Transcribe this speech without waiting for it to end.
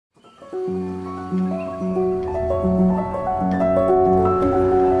In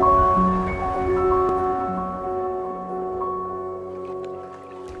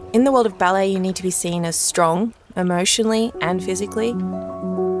the world of ballet, you need to be seen as strong, emotionally and physically.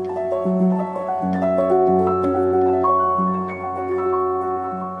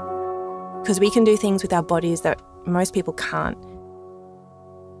 Because we can do things with our bodies that most people can't.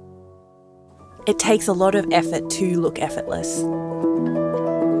 It takes a lot of effort to look effortless.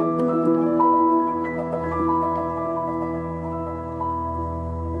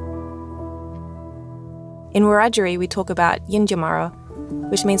 In Wiradjuri, we talk about Yinjamara,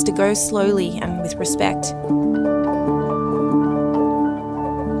 which means to go slowly and with respect.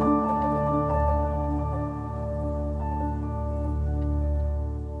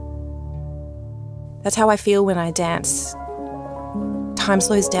 That's how I feel when I dance. Time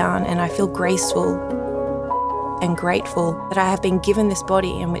slows down and I feel graceful and grateful that I have been given this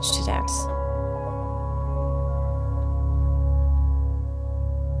body in which to dance.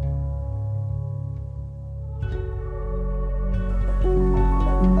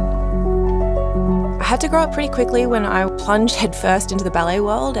 I had to grow up pretty quickly when I plunged headfirst into the ballet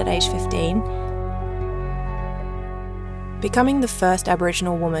world at age 15. Becoming the first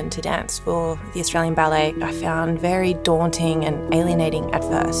Aboriginal woman to dance for the Australian Ballet, I found very daunting and alienating at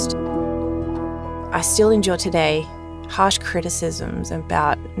first. I still endure today harsh criticisms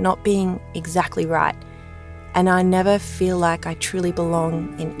about not being exactly right, and I never feel like I truly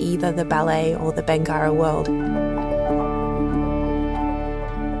belong in either the ballet or the Bangarra world.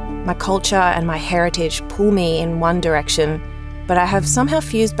 My culture and my heritage pull me in one direction, but I have somehow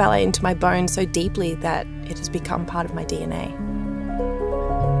fused ballet into my bones so deeply that it has become part of my DNA.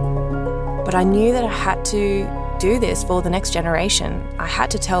 But I knew that I had to do this for the next generation. I had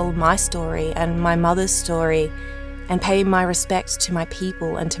to tell my story and my mother's story and pay my respects to my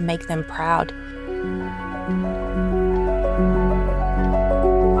people and to make them proud.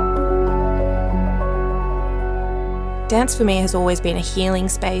 Dance for me has always been a healing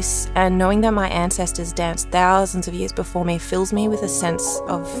space, and knowing that my ancestors danced thousands of years before me fills me with a sense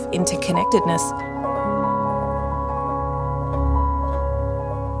of interconnectedness.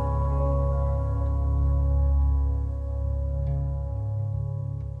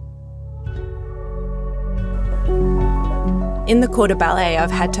 In the corps de ballet,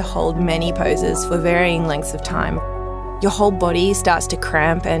 I've had to hold many poses for varying lengths of time. Your whole body starts to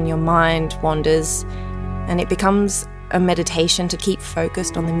cramp and your mind wanders, and it becomes a meditation to keep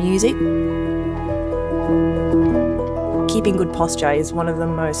focused on the music. Keeping good posture is one of the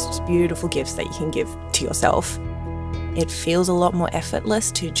most beautiful gifts that you can give to yourself. It feels a lot more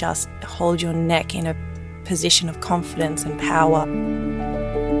effortless to just hold your neck in a position of confidence and power.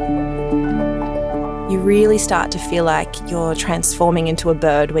 You really start to feel like you're transforming into a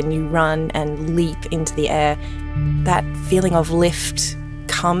bird when you run and leap into the air. That feeling of lift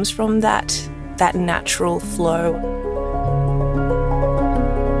comes from that natural flow.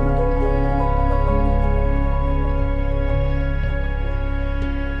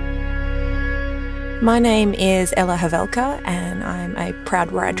 My name is Ella Havelka and I'm a proud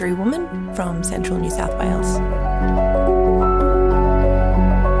Wiradjuri woman from central New South Wales.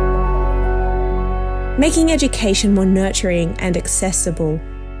 Making education more nurturing and accessible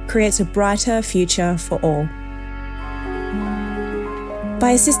creates a brighter future for all.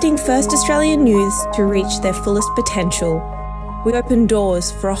 By assisting first Australian youths to reach their fullest potential, we open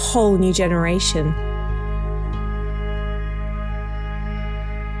doors for a whole new generation.